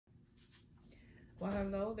Well,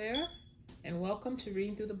 hello there, and welcome to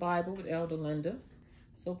Reading Through the Bible with Elder Linda.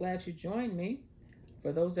 So glad you joined me.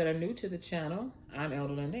 For those that are new to the channel, I'm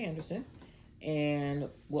Elder Linda Anderson, and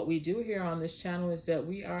what we do here on this channel is that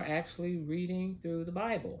we are actually reading through the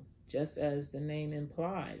Bible, just as the name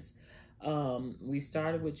implies. We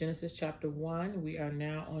started with Genesis chapter 1. We are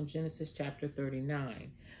now on Genesis chapter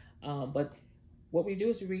 39. But what we do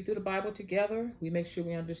is we read through the Bible together. We make sure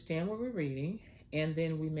we understand what we're reading, and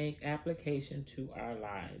then we make application to our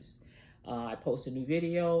lives. I post a new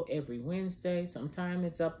video every Wednesday. Sometimes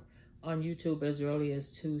it's up on YouTube as early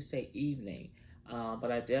as Tuesday evening.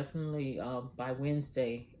 But I definitely, by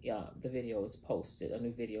Wednesday, the video is posted, a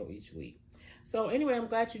new video each week. So anyway, I'm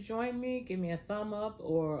glad you joined me. Give me a thumb up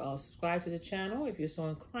or subscribe to the channel if you're so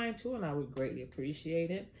inclined to, and I would greatly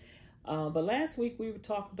appreciate it. But last week we were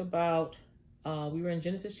talking about, we were in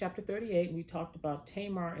Genesis chapter 38, and we talked about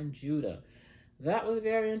Tamar and Judah. That was a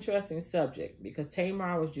very interesting subject because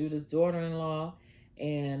Tamar was Judah's daughter-in-law,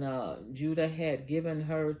 and Judah had given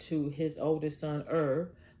her to his oldest son,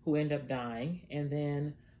 who ended up dying. And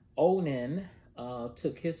then Onan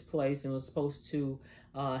took his place and was supposed to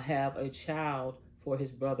have a child for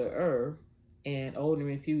his brother, and Onan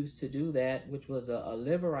refused to do that, which was a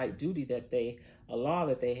Levirate duty a law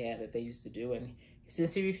that they used to do. And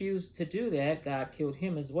since he refused to do that, God killed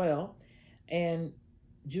him as well. And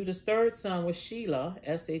Judah's third son was Shelah,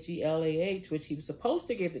 S-H-E-L-A-H, which he was supposed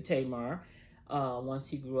to give to Tamar once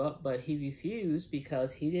he grew up, but he refused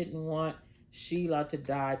because he didn't want Shelah to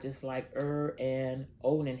die just like and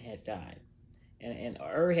Onan had died. And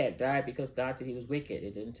had died because God said he was wicked.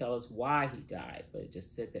 It didn't tell us why he died, but it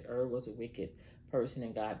just said that was a wicked person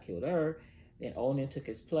and God killed Then Onan took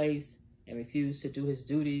his place and refused to do his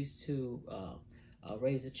duties to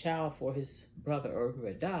raise a child for his brother who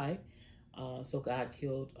had died. So God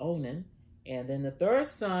killed Onan. And then the third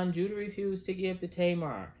son, Judah refused to give to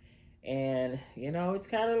Tamar. And, you know, it's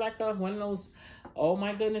kind of like one of those, oh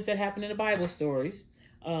my goodness, that happened in the Bible stories.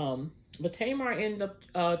 But Tamar ended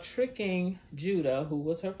up tricking Judah, who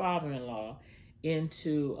was her father-in-law,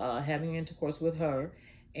 into having intercourse with her.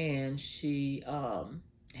 And she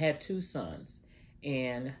had two sons.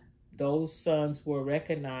 And those sons were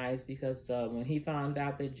recognized because when he found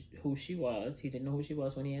out who she was, he didn't know who she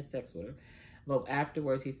was when he had sex with her. But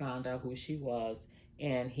afterwards, he found out who she was,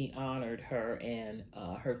 and he honored her, and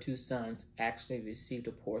her two sons actually received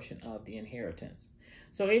a portion of the inheritance.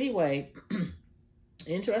 So anyway,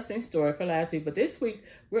 interesting story for last week. But this week,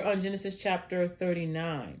 we're on Genesis chapter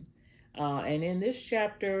 39. And in this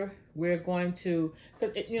chapter, we're going to,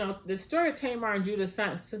 because, you know, the story of Tamar and Judah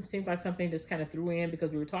seems like something just kind of threw in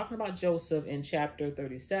because we were talking about Joseph in chapter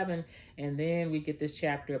 37, and then we get this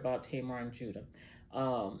chapter about Tamar and Judah.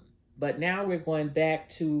 But now we're going back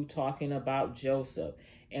to talking about Joseph.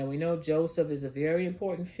 And we know Joseph is a very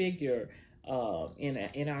important figure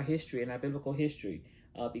in our history, in our biblical history,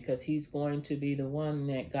 because he's going to be the one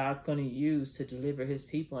that God's going to use to deliver his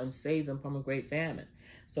people and save them from a great famine.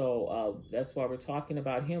 So that's why we're talking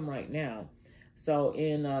about him right now. So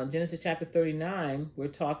in Genesis chapter 39, we're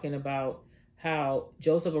talking about how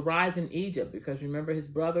Joseph arrives in Egypt, because remember his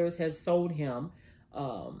brothers had sold him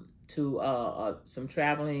to some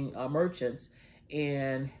traveling merchants,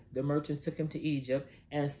 and the merchants took him to Egypt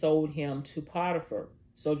and sold him to Potiphar.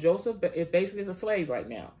 So Joseph basically is a slave right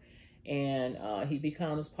now, and he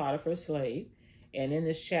becomes Potiphar's slave. And in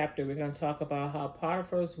this chapter, we're going to talk about how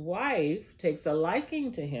Potiphar's wife takes a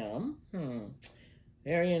liking to him.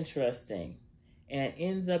 Very interesting. And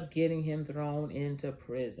ends up getting him thrown into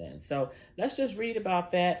prison. So let's just read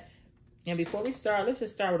about that. And before we start, let's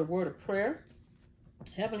just start with a word of prayer.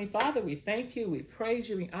 Heavenly Father, we thank you, we praise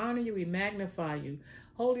you, we honor you, we magnify you.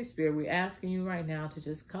 Holy Spirit, we're asking you right now to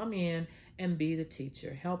just come in and be the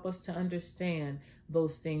teacher. Help us to understand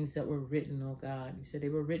those things that were written, oh God. You said they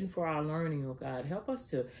were written for our learning, oh God. Help us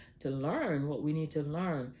to learn what we need to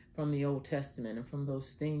learn from the Old Testament and from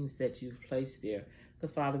those things that you've placed there.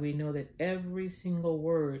 Because, Father, we know that every single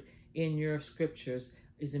word in your scriptures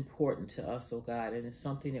is important to us, oh God, and it's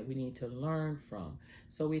something that we need to learn from.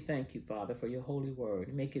 So we thank you, Father, for your holy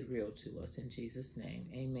word. Make it real to us in Jesus' name.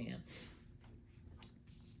 Amen.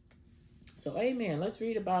 So, amen. Let's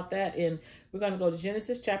read about that. And we're going to go to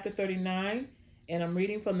Genesis chapter 39. And I'm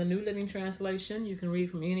reading from the New Living Translation. You can read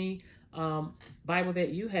from any Bible that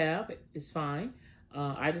you have. It's fine.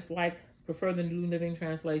 I just prefer the New Living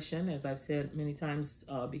Translation, as I've said many times,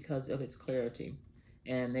 because of its clarity.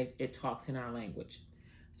 And it talks in our language.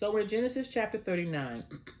 So we're in Genesis chapter 39.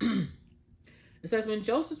 It says, when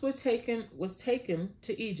Joseph was taken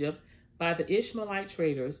to Egypt by the Ishmaelite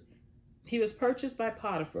traders, he was purchased by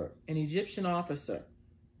Potiphar, an Egyptian officer.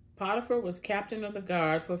 Potiphar was captain of the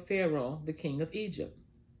guard for Pharaoh, the king of Egypt.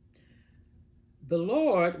 The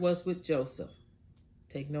Lord was with Joseph.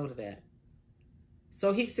 Take note of that.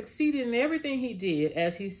 So he succeeded in everything he did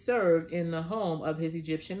as he served in the home of his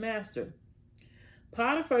Egyptian master.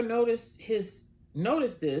 Potiphar noticed that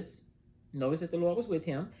the Lord was with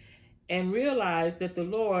him, and realized that the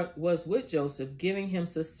Lord was with Joseph, giving him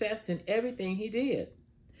success in everything he did.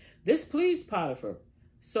 This pleased Potiphar,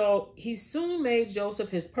 so he soon made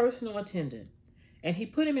Joseph his personal attendant, and he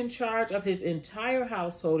put him in charge of his entire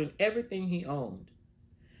household and everything he owned.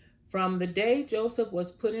 From the day Joseph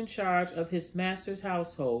was put in charge of his master's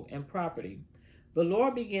household and property, the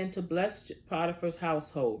Lord began to bless Potiphar's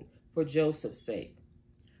household for Joseph's sake.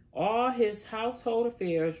 All his household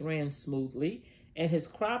affairs ran smoothly, and his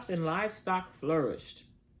crops and livestock flourished.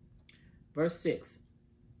 Verse 6.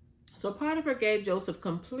 So Potiphar gave Joseph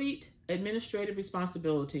complete administrative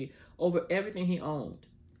responsibility over everything he owned.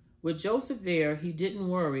 With Joseph there, he didn't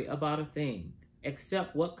worry about a thing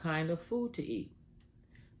except what kind of food to eat.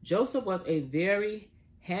 Joseph was a very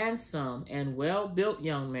handsome and well-built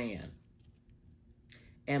young man,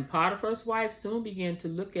 and Potiphar's wife soon began to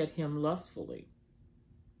look at him lustfully.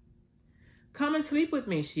 "Come and sleep with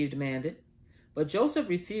me," she demanded. But Joseph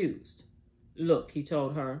refused. "Look," he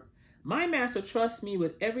told her, "my master trusts me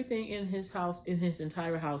with everything in his house, in his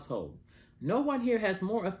entire household. No one here has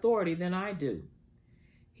more authority than I do.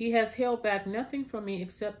 He has held back nothing from me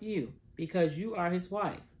except you, because you are his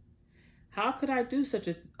wife. How could I do such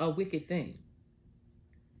a wicked thing?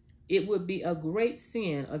 It would be a great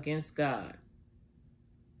sin against God."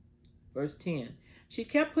 Verse 10. She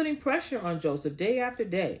kept putting pressure on Joseph day after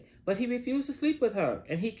day, but he refused to sleep with her,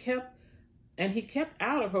 and he kept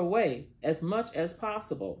out of her way as much as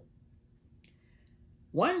possible.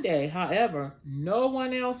 One day, however, no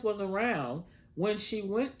one else was around when he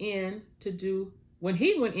went in to do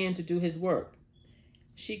his work.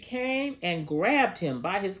 She came and grabbed him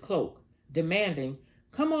by his cloak, demanding,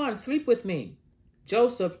 "Come on, sleep with me."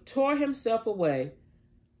 Joseph tore himself away,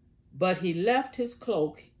 but he left his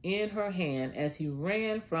cloak in her hand as he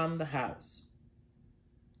ran from the house.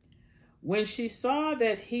 When she saw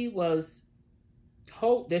that she was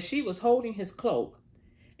holding his cloak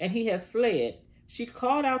and he had fled, she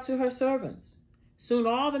called out to her servants. Soon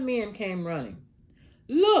all the men came running.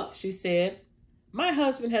 "Look," she said, "my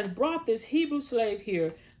husband has brought this Hebrew slave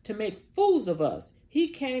here to make fools of us. He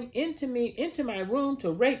came into my room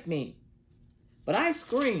to rape me." But I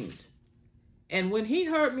screamed. And when he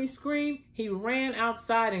heard me scream, he ran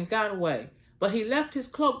outside and got away. But he left his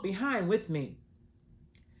cloak behind with me.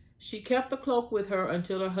 She kept the cloak with her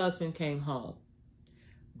until her husband came home.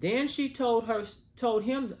 Then she told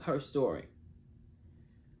him her story.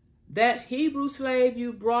 "That Hebrew slave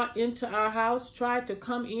you brought into our house tried to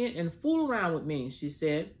come in and fool around with me," she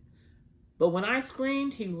said. "But when I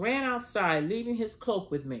screamed, he ran outside, leaving his cloak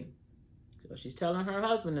with me." So she's telling her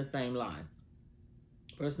husband the same lie.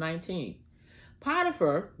 Verse 19.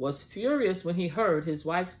 Potiphar was furious when he heard his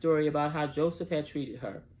wife's story about how Joseph had treated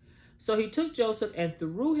her. So he took Joseph and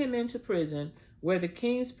threw him into prison where the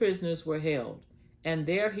king's prisoners were held, and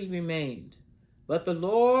there he remained. But the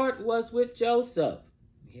Lord was with Joseph.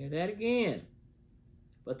 Hear that again.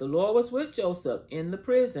 But the Lord was with Joseph in the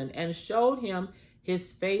prison and showed him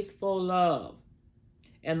his faithful love.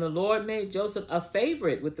 And the Lord made Joseph a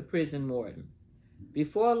favorite with the prison warden.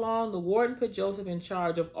 Before long, the warden put Joseph in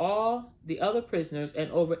charge of all the other prisoners and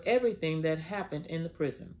over everything that happened in the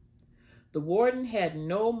prison. The warden had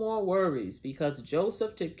no more worries because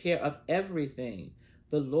Joseph took care of everything.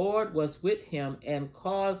 The Lord was with him and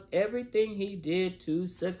caused everything he did to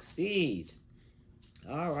succeed.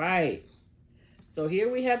 All right. So here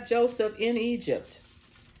we have Joseph in Egypt.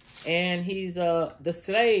 And he's the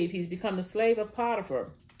slave. He's become the slave of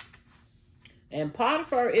Potiphar. And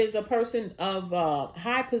Potiphar is a person of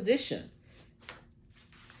high position.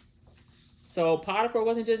 So Potiphar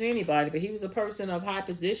wasn't just anybody, but he was a person of high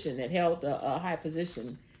position that held a high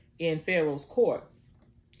position in Pharaoh's court.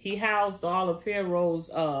 He housed all of Pharaoh's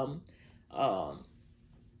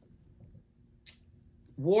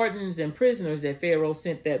wardens and prisoners that Pharaoh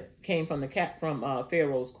sent that came from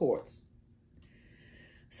Pharaoh's courts.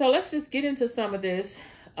 So let's just get into some of this.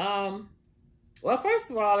 Well, first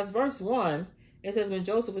of all, it's verse 1. It says, when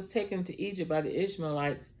Joseph was taken to Egypt by the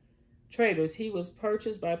Ishmaelites traders, he was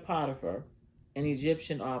purchased by Potiphar, an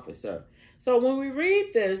Egyptian officer. So when we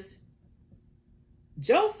read this,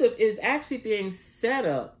 Joseph is actually being set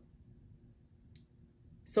up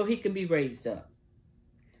so he can be raised up.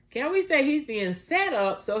 Can we say he's being set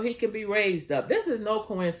up so he can be raised up? This is no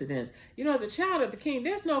coincidence. You know, as a child of the king,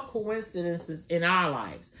 there's no coincidences in our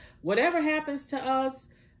lives. Whatever happens to us,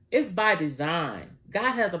 It's by design.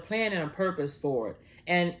 God has a plan and a purpose for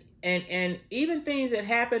it. And even things that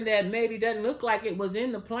happen that maybe doesn't look like it was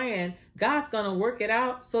in the plan, God's gonna work it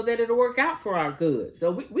out so that it'll work out for our good.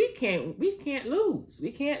 So we can't lose.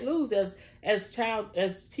 We can't lose as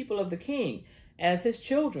people of the King, as his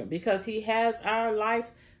children, because he has our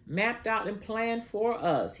life mapped out and planned for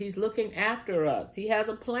us. He's looking after us. He has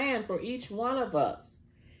a plan for each one of us.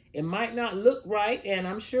 It might not look right, and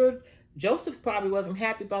I'm sure Joseph probably wasn't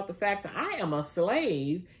happy about the fact that I am a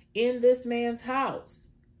slave in this man's house.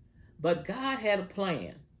 But God had a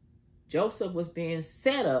plan. Joseph was being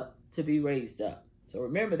set up to be raised up. So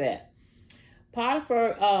remember that.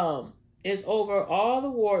 Potiphar is over all the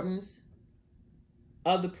wardens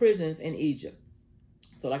of the prisons in Egypt.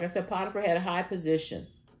 So like I said, Potiphar had a high position.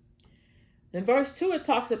 In verse 2, it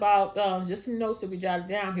talks about, just some notes that we jotted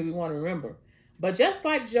down here we want to remember. But just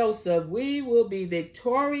like Joseph, we will be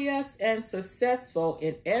victorious and successful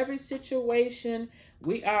in every situation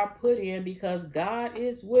we are put in because God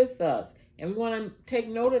is with us. And we want to take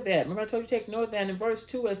note of that. Remember I told you to take note of that. In verse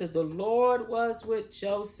 2, it says, the Lord was with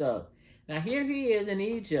Joseph. Now here he is in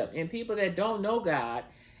Egypt, and people that don't know God,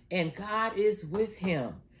 and God is with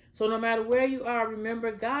him. So no matter where you are,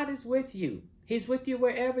 remember God is with you. He's with you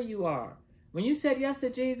wherever you are. When you said yes to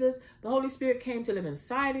Jesus, the Holy Spirit came to live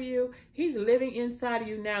inside of you. He's living inside of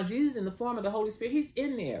you now. Jesus in the form of the Holy Spirit, he's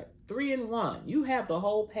in there, 3 in 1. You have the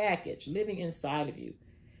whole package living inside of you.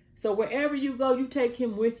 So wherever you go, you take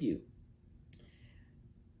him with you.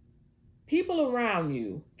 People around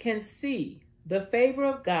you can see the favor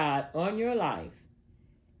of God on your life,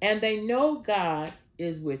 and they know God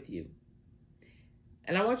is with you.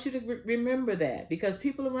 And I want you to remember that, because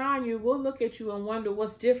people around you will look at you and wonder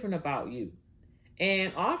what's different about you.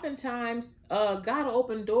 And oftentimes, God will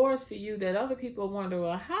open doors for you that other people wonder,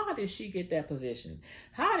 well, how did she get that position?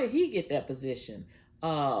 How did he get that position?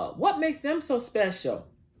 What makes them so special?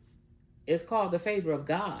 It's called the favor of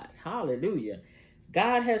God. Hallelujah.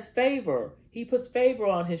 God has favor. He puts favor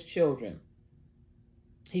on his children.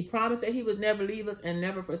 He promised that he would never leave us and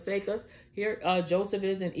never forsake us. Here, Joseph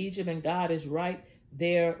is in Egypt, and God is right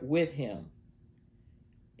there with him.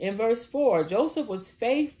 In verse 4, Joseph was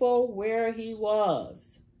faithful where he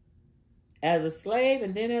was, as a slave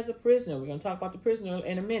and then as a prisoner. We're going to talk about the prisoner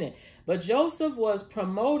in a minute. But Joseph was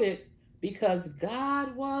promoted because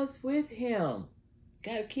God was with him.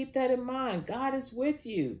 Got to keep that in mind. God is with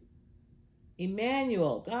you.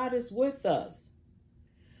 Emmanuel, God is with us.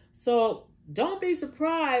 So don't be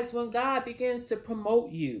surprised when God begins to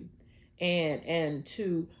promote you and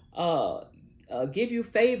to give you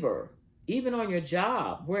favor, even on your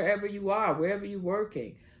job, wherever you are, wherever you're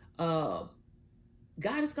working. God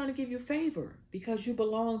is going to give you favor because you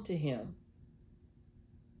belong to him.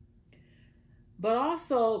 But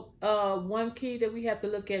also, one key that we have to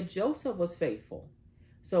look at, Joseph was faithful.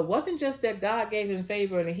 So it wasn't just that God gave him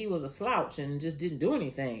favor and he was a slouch and just didn't do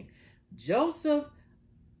anything. Joseph,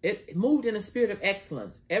 it moved in a spirit of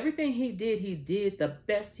excellence. Everything he did the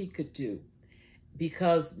best he could do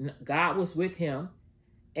because God was with him.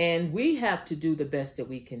 And we have to do the best that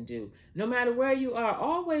we can do. No matter where you are,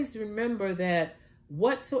 always remember that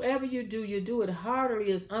whatsoever you do it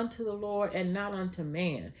heartily as unto the Lord and not unto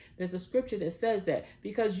man. There's a scripture that says that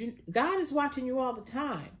because God is watching you all the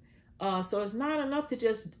time. So it's not enough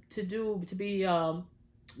to be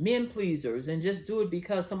men pleasers and just do it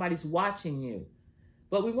because somebody's watching you.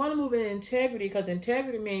 But we want to move in integrity, because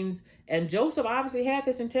integrity means, and Joseph obviously had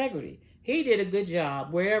this integrity. He did a good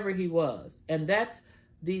job wherever he was. And that's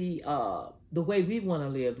the way we want to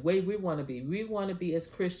live, the way we want to be. We want to be, as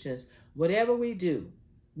Christians, whatever we do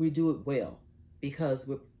it well, because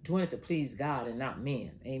we're doing it to please God and not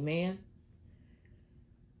men. Amen.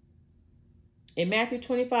 In Matthew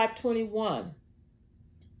 25:21,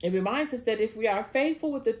 it reminds us that if we are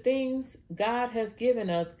faithful with the things God has given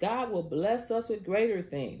us, God will bless us with greater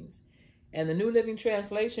things. And the New Living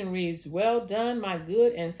Translation reads, "Well done, my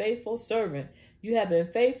good and faithful servant. You have been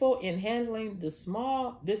faithful in handling this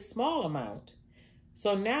small amount.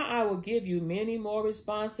 So now I will give you many more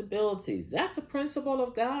responsibilities." That's a principle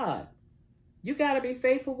of God. You got to be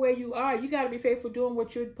faithful where you are. You got to be faithful doing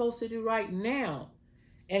what you're supposed to do right now.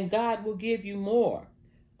 And God will give you more.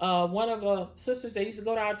 One of the sisters that used to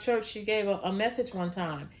go to our church, she gave a message one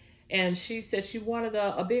time. And she said she wanted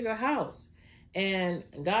a bigger house. And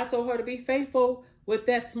God told her to be faithful with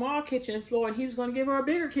that small kitchen floor, and he was going to give her a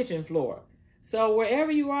bigger kitchen floor. So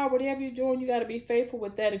wherever you are, whatever you're doing, you got to be faithful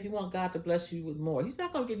with that if you want God to bless you with more. He's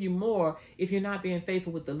not going to give you more if you're not being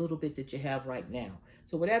faithful with the little bit that you have right now.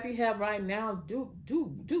 So whatever you have right now, do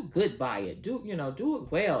good by it. Do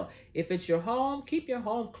it well. If it's your home, keep your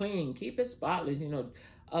home clean. Keep it spotless.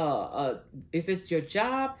 if it's your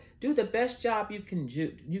job, do the best job you can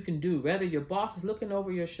do, whether your boss is looking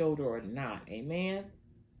over your shoulder or not. Amen.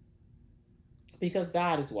 Because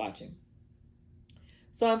God is watching.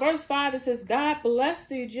 So in verse 5, it says, God blessed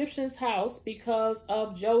the Egyptian's house because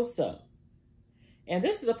of Joseph. And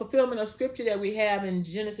this is a fulfillment of scripture that we have in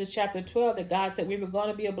Genesis chapter 12, that God said we were going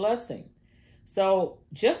to be a blessing. So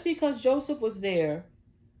just because Joseph was there,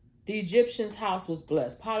 the Egyptian's house was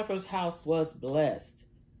blessed. Potiphar's house was blessed.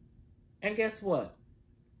 And guess what?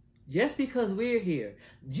 Just because we're here,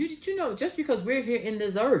 did you know, just because we're here in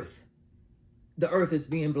this earth, the earth is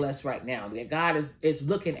being blessed right now. That God is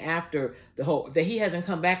looking after the whole, that he hasn't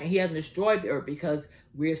come back and he hasn't destroyed the earth because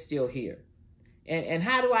we're still here. And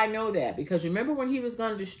how do I know that? Because remember when he was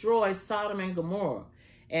going to destroy Sodom and Gomorrah,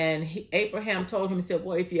 and Abraham told him, he said,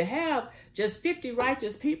 well, if you have just 50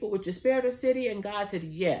 righteous people, would you spare the city? And God said,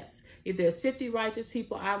 yes. If there's 50 righteous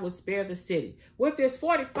people, I will spare the city. Well, if there's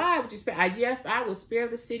 45, would you spare? Yes, I will spare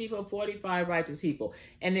the city for 45 righteous people.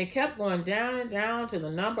 And they kept going down and down to the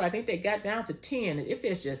number. I think they got down to 10. And if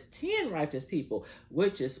there's just 10 righteous people,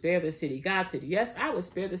 would you spare the city? God said, yes, I will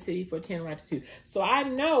spare the city for 10 righteous people. So I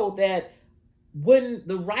know that when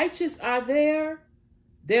the righteous are there,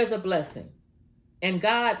 there's a blessing. And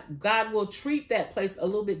God will treat that place a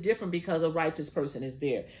little bit different because a righteous person is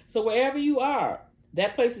there. So wherever you are,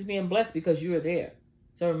 that place is being blessed because you are there.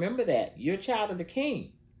 So remember that. You're a child of the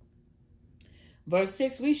King. Verse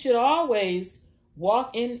 6, we should always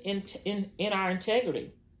walk in our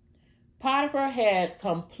integrity. Potiphar had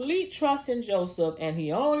complete trust in Joseph, and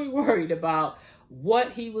he only worried about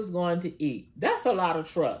what he was going to eat. That's a lot of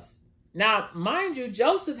trust. Now, mind you,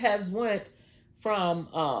 Joseph has went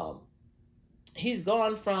from... he's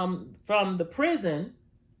gone from the prison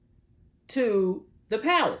to the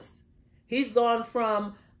palace. He's gone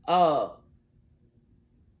from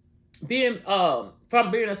being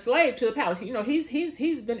a slave to the palace. You know,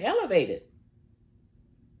 he's been elevated.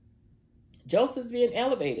 Joseph's being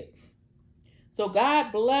elevated. So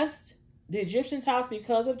God blessed the Egyptian's house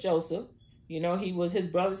because of Joseph. You know, his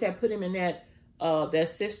brothers had put him in that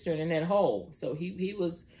cistern, in that hole. So he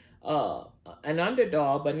was an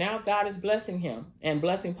underdog, but now God is blessing him and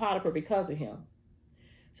blessing Potiphar because of him.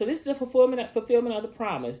 So this is a fulfillment of the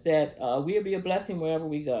promise that we'll be a blessing wherever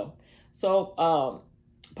we go. So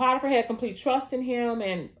Potiphar had complete trust in him,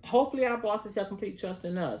 and hopefully our bosses have complete trust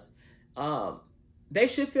in us. They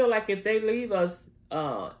should feel like if they leave us,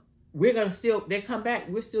 they come back,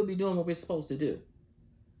 we'll still be doing what we're supposed to do,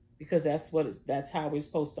 because that's how we're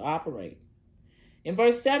supposed to operate. In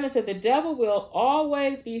verse 7, it said, the devil will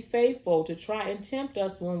always be faithful to try and tempt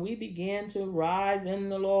us when we begin to rise in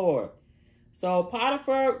the Lord. So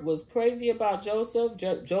Potiphar was crazy about Joseph.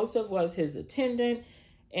 Joseph was his attendant.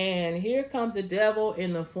 And here comes the devil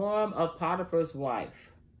in the form of Potiphar's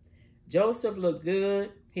wife. Joseph looked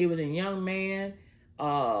good. He was a young man.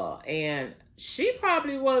 And she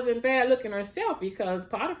probably wasn't bad looking herself, because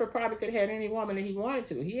Potiphar probably could have had any woman that he wanted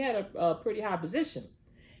to. He had a pretty high position.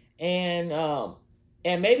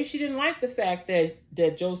 And maybe she didn't like the fact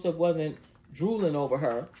that Joseph wasn't drooling over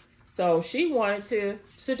her. So she wanted to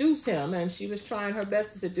seduce him, and she was trying her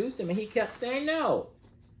best to seduce him, and he kept saying no.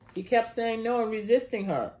 He kept saying no and resisting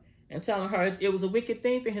her and telling her it was a wicked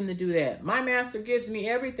thing for him to do that. My master gives me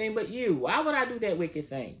everything but you. Why would I do that wicked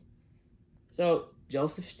thing? So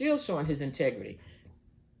Joseph still showing his integrity.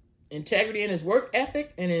 Integrity in his work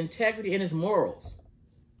ethic and integrity in his morals.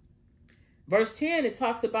 Verse 10, it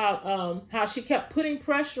talks about how she kept putting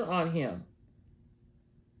pressure on him.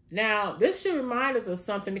 Now, this should remind us of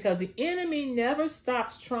something, because the enemy never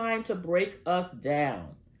stops trying to break us down,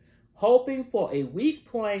 hoping for a weak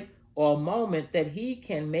point or moment that he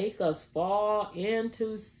can make us fall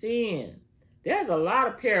into sin. There's a lot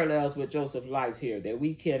of parallels with Joseph's life here that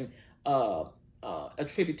we can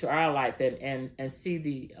attribute to our life and see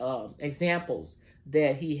the examples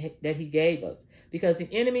that he gave us. Because the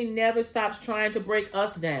enemy never stops trying to break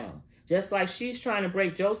us down, just like she's trying to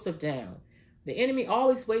break Joseph down. The enemy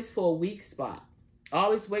always waits for a weak spot,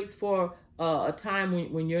 always waits for a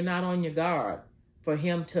time when you're not on your guard, for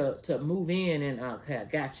him to move in and, okay, I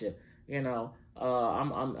got you. You know, I'm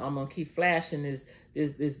gonna keep flashing this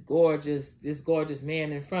gorgeous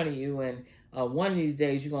man in front of you, and one of these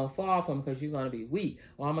days you're gonna fall for him because you're gonna be weak.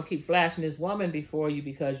 Or I'm gonna keep flashing this woman before you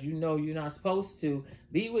because you know you're not supposed to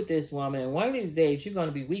be with this woman, and one of these days you're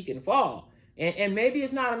gonna be weak and fall. And maybe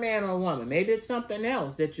it's not a man or a woman. Maybe it's something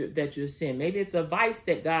else that you're seeing. Maybe it's a vice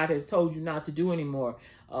that God has told you not to do anymore.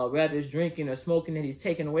 Whether it's drinking or smoking that he's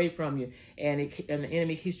taken away from you, and the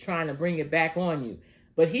enemy keeps trying to bring it back on you.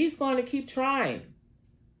 But he's going to keep trying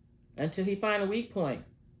until he finds a weak point.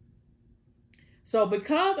 So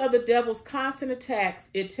because of the devil's constant attacks,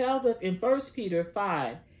 it tells us in 1 Peter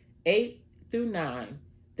 5:8-9,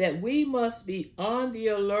 that we must be on the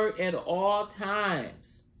alert at all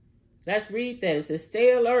times. Let's read that. It says,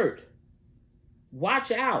 stay alert.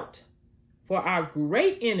 Watch out, for our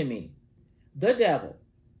great enemy, the devil,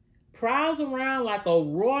 prowls around like a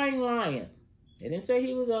roaring lion. It didn't say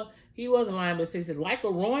he was a lion, but it said like a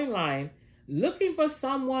roaring lion, looking for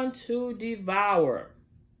someone to devour.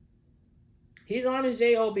 He's on his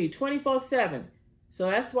job 24/7. So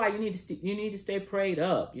that's why you need to stay prayed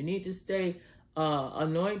up. You need to stay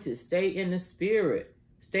anointed. Stay in the spirit.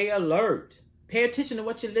 Stay alert. Pay attention to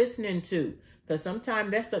what you're listening to, because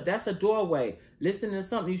sometimes that's a doorway. Listening to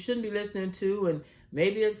something you shouldn't be listening to, and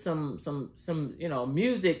maybe it's some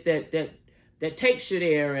music that takes you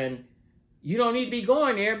there, and you don't need to be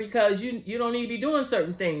going there because you don't need to be doing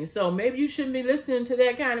certain things. So maybe you shouldn't be listening to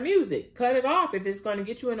that kind of music. Cut it off if it's going to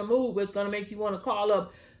get you in a mood where it's going to make you want to call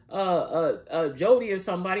up Jody or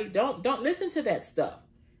somebody. Don't listen to that stuff,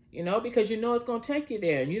 because it's going to take you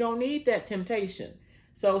there, and you don't need that temptation.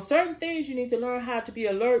 So certain things you need to learn how to be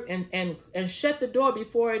alert and shut the door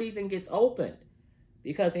before it even gets opened.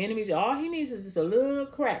 Because the enemy, all he needs is just a little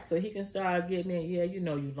crack so he can start getting in. Yeah, you're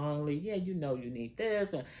lonely. Yeah, you need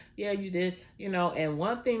this. And yeah, you this, and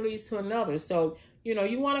one thing leads to another. So,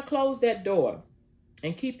 you want to close that door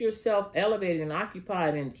and keep yourself elevated and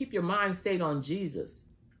occupied and keep your mind stayed on Jesus.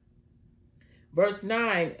 Verse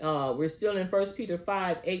 9, we're still in 1 Peter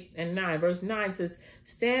 5:8-9. Verse 9 says,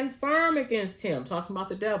 stand firm against him, talking about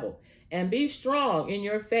the devil, and be strong in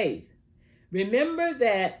your faith. Remember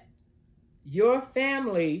that your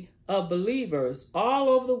family of believers all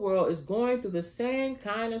over the world is going through the same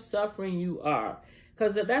kind of suffering you are.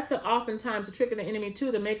 Because that's oftentimes a trick of the enemy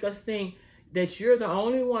too, to make us think that you're the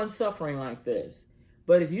only one suffering like this.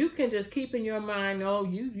 But if you can just keep in your mind, no,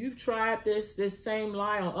 you've tried this same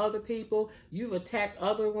lie on other people, you've attacked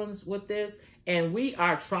other ones with this, and we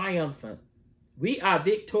are triumphant. We are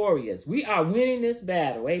victorious. We are winning this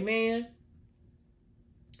battle. Amen.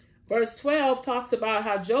 Verse 12 talks about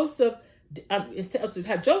how Joseph did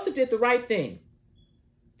the right thing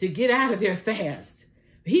to get out of there fast.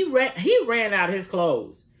 He ran out of his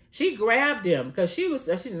clothes. She grabbed him because she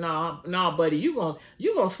said, nah, buddy, you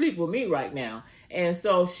gonna sleep with me right now. And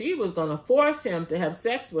so she was gonna force him to have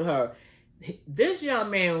sex with her. This young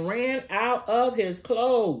man ran out of his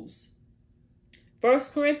clothes. 1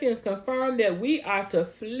 Corinthians confirmed that we are to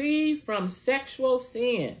flee from sexual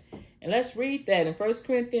sin. And let's read that in 1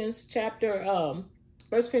 Corinthians chapter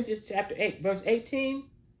 8, verse 18.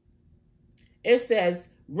 It says,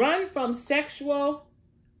 it's 1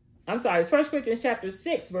 Corinthians chapter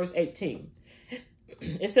 6, verse 18.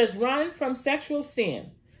 It says, run from sexual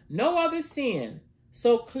sin. No other sin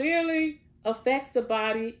so clearly affects the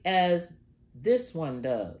body as this one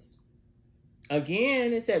does.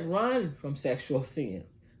 Again, it said run from sexual sins.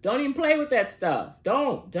 Don't even play with that stuff.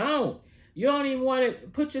 Don't. You don't even want to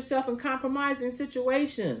put yourself in compromising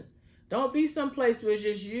situations. Don't be someplace where it's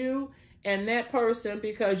just you and that person,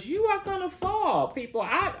 because you are going to fall. People,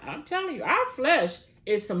 I'm telling you, our flesh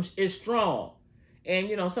is strong.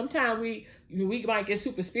 And, sometimes we might get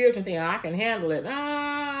super spiritual and think, I can handle it.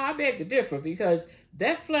 I beg to differ, because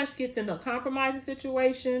that flesh gets in a compromising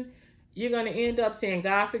situation, you're going to end up saying,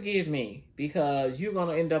 God, forgive me, because you're going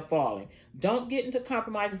to end up falling. Don't get into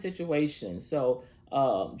compromising situations. So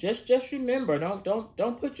just remember,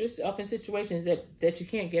 don't put yourself in situations that you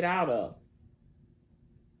can't get out of.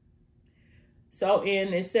 So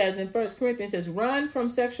it says in 1 Corinthians, it says, run from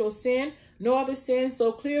sexual sin. No other sin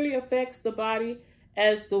so clearly affects the body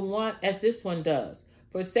as this one does.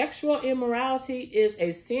 For sexual immorality is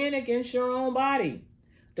a sin against your own body.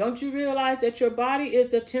 Don't you realize that your body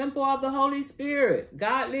is the temple of the Holy Spirit?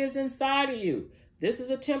 God lives inside of you. This is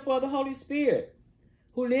a temple of the Holy Spirit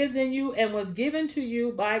who lives in you and was given to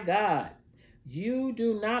you by God. You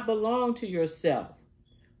do not belong to yourself,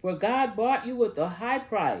 for God bought you with a high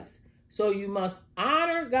price. So you must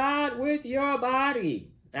honor God with your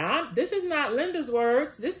body. Now, this is not Linda's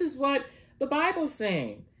words. This is what the Bible's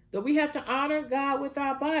saying, that we have to honor God with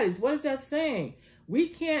our bodies. What is that saying? We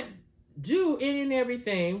can't do any and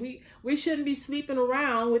everything. We shouldn't be sleeping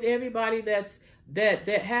around with everybody that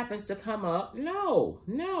happens to come up. No.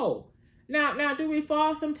 Now, do we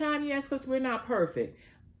fall sometime? Yes, because we're not perfect.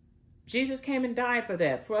 Jesus came and died for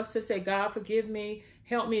that, for us to say, God, forgive me,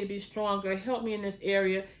 help me to be stronger, help me in this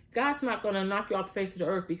area. God's not going to knock you off the face of the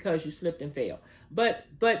earth because you slipped and fell. But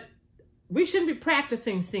we shouldn't be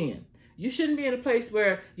practicing sin. You shouldn't be in a place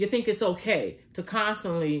where you think it's okay to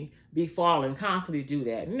constantly be falling, constantly do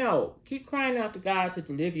that. No, keep crying out to God to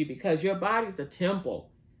deliver you, because your body's a temple.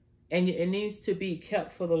 and it needs to be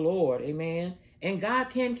kept for the Lord. Amen. And God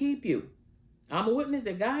can keep you. I'm a witness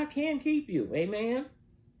that God can keep you. Amen.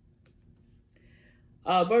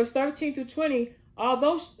 Verse 13 through 20,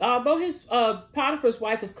 although his Potiphar's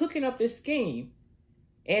wife is cooking up this scheme,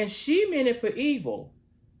 and she meant it for evil,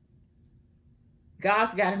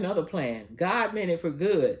 God's got another plan. God meant it for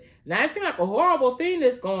good. Now, it seems like a horrible thing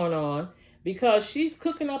that's going on, because she's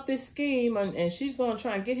cooking up this scheme, and she's going to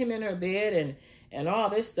try and get him in her bed and all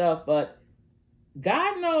this stuff. But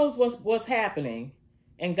God knows what's happening,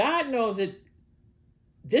 and God knows that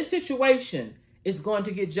this situation is going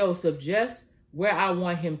to get Joseph just where I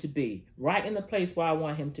want him to be, right in the place where I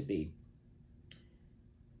want him to be.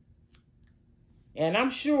 And I'm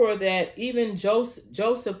sure that even Joseph,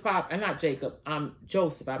 not Jacob,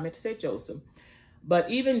 Joseph, I meant to say Joseph, but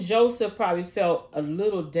even Joseph probably felt a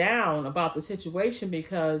little down about the situation,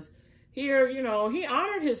 because here, he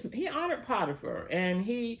honored Potiphar, and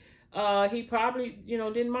he probably,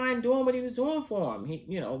 didn't mind doing what he was doing for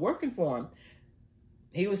him, working for him.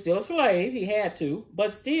 He was still a slave, he had to,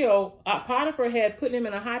 but still, Potiphar had put him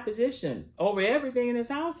in a high position over everything in his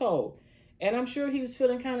household. And I'm sure he was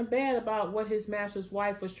feeling kind of bad about what his master's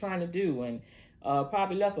wife was trying to do, and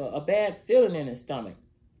probably left a bad feeling in his stomach.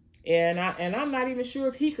 And I'm not even sure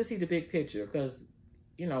if he could see the big picture, because,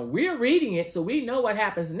 we're reading it, so we know what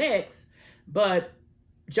happens next. But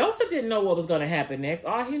Joseph didn't know what was going to happen next.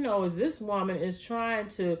 All he knows is this woman is trying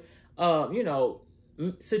to,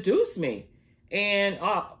 seduce me. And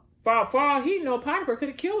for all he know, Potiphar could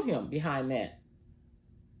have killed him behind that.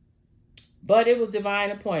 But it was divine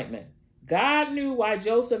appointment. God knew why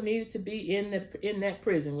Joseph needed to be in that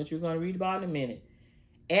prison, which we're going to read about in a minute,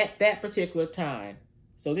 at that particular time.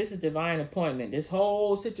 So this is divine appointment. This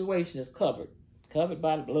whole situation is covered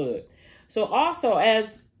by the blood. So also,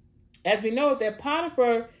 as we know that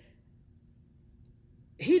Potiphar,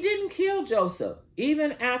 he didn't kill Joseph,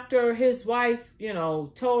 even after his wife,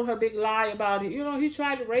 told her big lie about it. He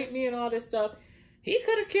tried to rape me and all this stuff. He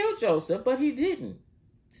could have killed Joseph, but he didn't.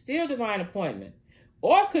 Still divine appointment.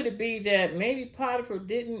 Or could it be that maybe Potiphar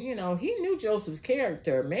didn't, he knew Joseph's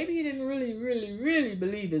character. Maybe he didn't really, really, really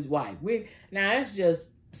believe his wife. Now that's just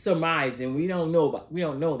surmising. We don't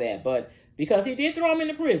know that, but because he did throw him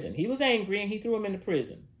into prison. He was angry and he threw him into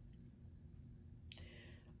prison.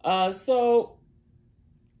 So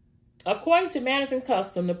according to manners and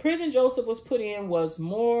custom, the prison Joseph was put in was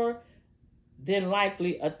more than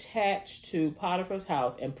likely attached to Potiphar's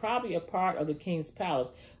house, and probably a part of the king's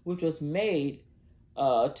palace, which was made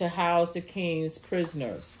to house the king's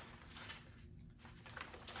prisoners.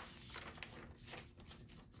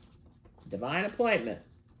 Divine appointment.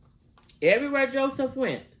 Everywhere Joseph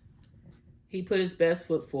went, he put his best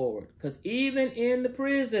foot forward. Because even in the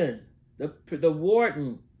prison, the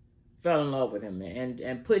warden fell in love with him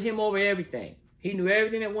and put him over everything. He knew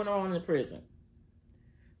everything that went on in the prison,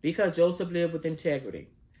 because Joseph lived with integrity.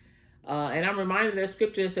 And I'm reminded of that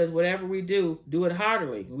scripture that says, whatever we do, do it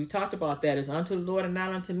heartily. We talked about that. It's unto the Lord and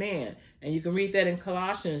not unto man. And you can read that in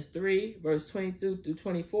Colossians 3, verse 22 through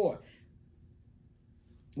 24.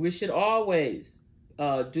 We should always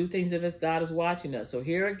do things as God is watching us. So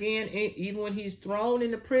here again, even when he's thrown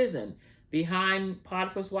into prison behind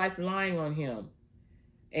Potiphar's wife lying on him,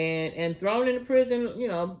 and thrown into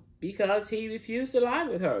prison, because he refused to lie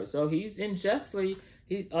with her. So he's unjustly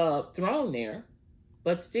thrown there.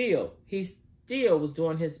 But still, he still was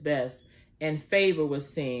doing his best, and favor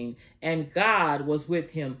was seen, and God was with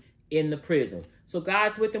him in the prison. So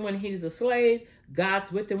God's with him when he's a slave.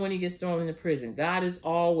 God's with him when he gets thrown into prison. God is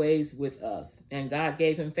always with us, and God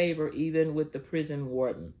gave him favor even with the prison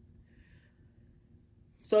warden.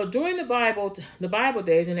 So during the Bible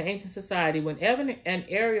days in the ancient society, whenever an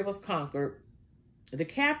area was conquered, the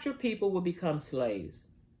captured people would become slaves.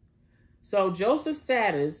 So Joseph's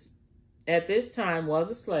status at this time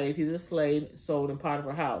was a slave. He was a slave sold in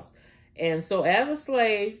Potiphar's house. And so as a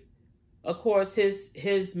slave, of course,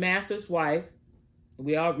 his master's wife,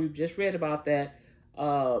 we've just read about that,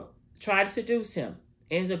 tried to seduce him,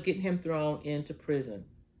 ends up getting him thrown into prison.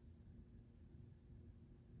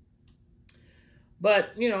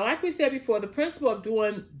 But, like we said before, the principle of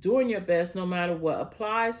doing your best no matter what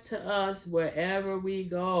applies to us wherever we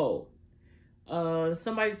go.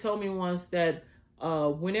 Somebody told me once that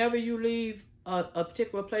whenever you leave a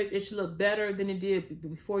particular place, it should look better than it did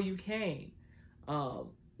before you came,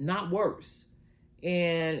 not worse.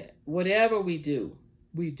 And whatever we do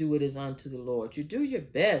it as unto the Lord. You do your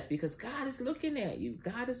best because God is looking at you.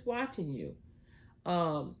 God is watching you.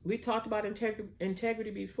 We talked about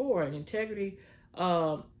integrity before, and integrity,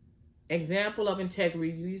 example of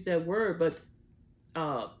integrity, you use that word, but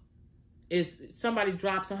is somebody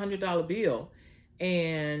drops $100 bill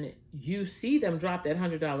and you see them drop that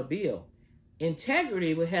 $100 bill.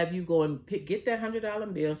 Integrity would have you go and get that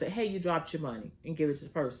 $100 bill and say, hey, you dropped your money, and give it to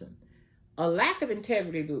the person. A lack of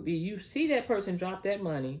integrity would be you see that person drop that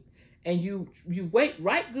money and you wait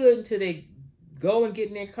right good until they go and get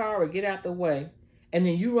in their car or get out the way, and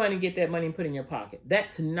then you run and get that money and put it in your pocket.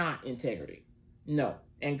 That's not integrity. No.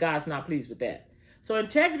 And God's not pleased with that. So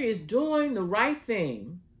integrity is doing the right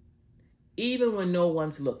thing even when no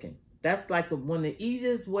one's looking. That's like one of the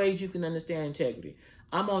easiest ways you can understand integrity.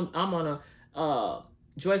 I'm on a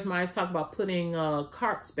Joyce Myers talk about putting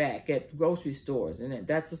carts back at grocery stores, and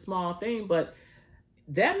that's a small thing, but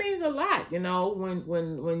that means a lot. You know,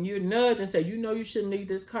 when you nudge and say, you know, you shouldn't leave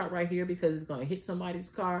this cart right here because it's going to hit somebody's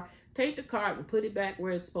car. Take the cart and put it back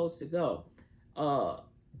where it's supposed to go.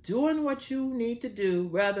 Doing what you need to do,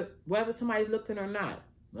 whether somebody's looking or not.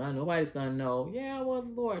 Well, nobody's going to know. Yeah, well, the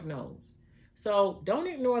Lord knows. So don't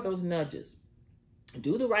ignore those nudges.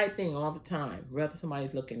 Do the right thing all the time, whether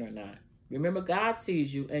somebody's looking or not. Remember, God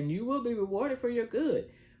sees you, and you will be rewarded for your good.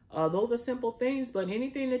 Those are simple things, but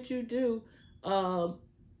anything that you do,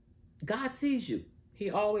 God sees you. He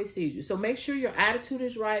always sees you. So make sure your attitude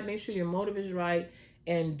is right. Make sure your motive is right,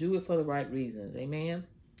 and do it for the right reasons. Amen.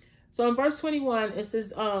 So in verse 21, it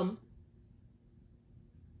says,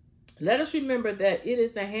 let us remember that it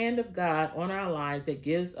is the hand of God on our lives that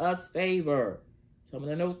gives us favor. Some of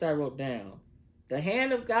the notes I wrote down. The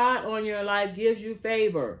hand of God on your life gives you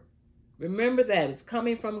favor. Remember that. It's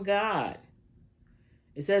coming from God.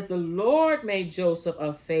 It says, the Lord made Joseph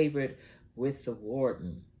a favorite with the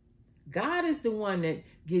warden. God is the one that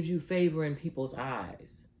gives you favor in people's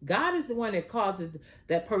eyes. God is the one that causes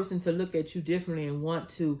that person to look at you differently and want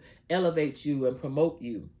to elevate you and promote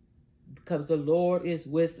you, because the Lord is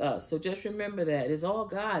with us. So just remember that. It's all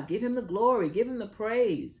God. Give him the glory. Give him the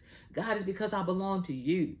praise. God, is because I belong to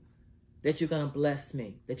you that you're going to bless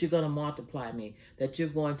me, that you're going to multiply me, that you're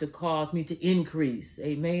going to cause me to increase.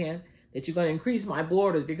 Amen. That you're going to increase my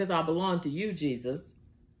borders because I belong to you, Jesus.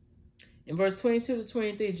 In verse 22 to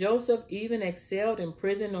 23, Joseph even excelled in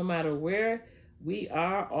prison. No matter where we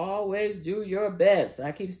are, always do your best.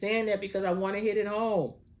 I keep saying that because I want to hit it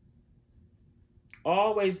home.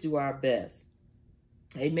 Always do our best.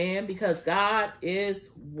 Amen. Because God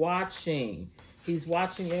is watching. He's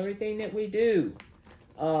watching everything that we do.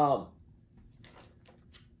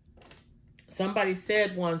 Somebody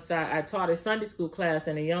said once, I taught a Sunday school class,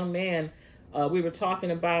 and a young man, we were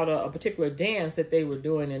talking about a particular dance that they were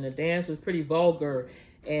doing, and the dance was pretty vulgar.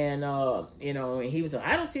 And, you know, and he was like,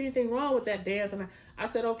 I don't see anything wrong with that dance. And I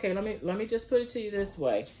said, okay, let me just put it to you this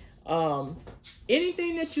way.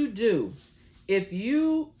 Anything that you do, if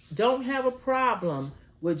you don't have a problem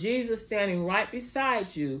with Jesus standing right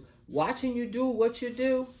beside you, watching you do what you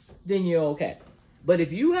do, then you're okay. But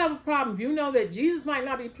if you have a problem, if you know that Jesus might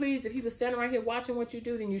not be pleased if he was standing right here watching what you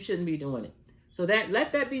do, then you shouldn't be doing it. So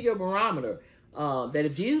let that be your barometer. That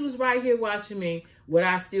if Jesus was right here watching me, would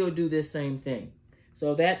I still do this same thing?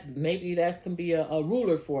 So that maybe that can be a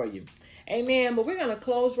ruler for you. Amen. But we're going to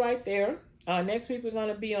close right there. Next week we're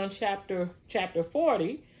going to be on chapter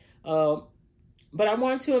 40. But I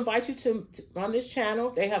wanted to invite you to on this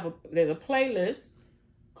channel. There's a playlist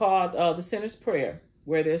called The Sinner's Prayer,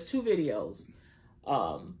 where there's 2 videos.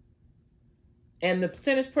 And the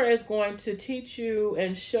Sinner's Prayer is going to teach you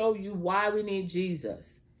and show you why we need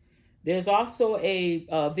Jesus. There's also a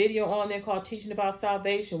video on there called Teaching About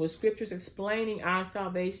Salvation, with scriptures explaining our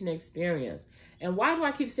salvation experience. And why do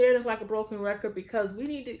I keep saying it's like a broken record? Because we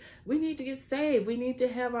need to get saved. We need to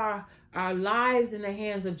have our lives in the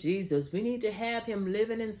hands of Jesus. We need to have him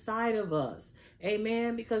living inside of us.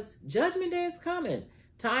 Amen. Because judgment day is coming.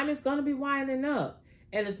 Time is going to be winding up.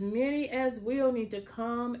 And as many as will need to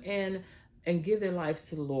come and give their lives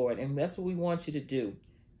to the Lord. And that's what we want you to do.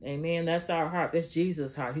 Amen. That's our heart. That's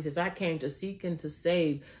Jesus' heart. He says, I came to seek and to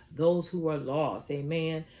save those who are lost.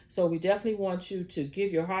 Amen. So we definitely want you to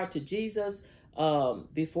give your heart to Jesus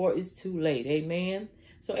before it's too late. Amen.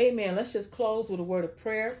 So, amen. Let's just close with a word of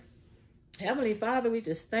prayer. Heavenly Father, we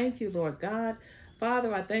just thank you, Lord God.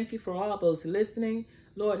 Father, I thank you for all those listening.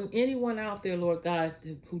 Lord, and anyone out there, Lord God,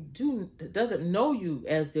 who doesn't know you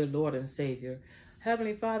as their Lord and Savior.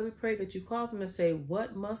 Heavenly Father, we pray that you cause them to say,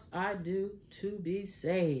 what must I do to be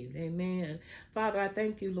saved? Amen. Father, I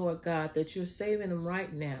thank you, Lord God, that you're saving them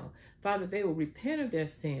right now. Father, they will repent of their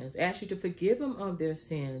sins, ask you to forgive them of their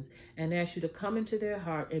sins, and ask you to come into their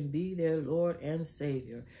heart and be their Lord and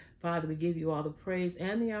Savior. Father, we give you all the praise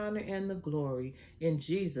and the honor and the glory. In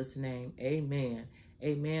Jesus' name, amen.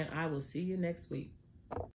 Amen. I will see you next week.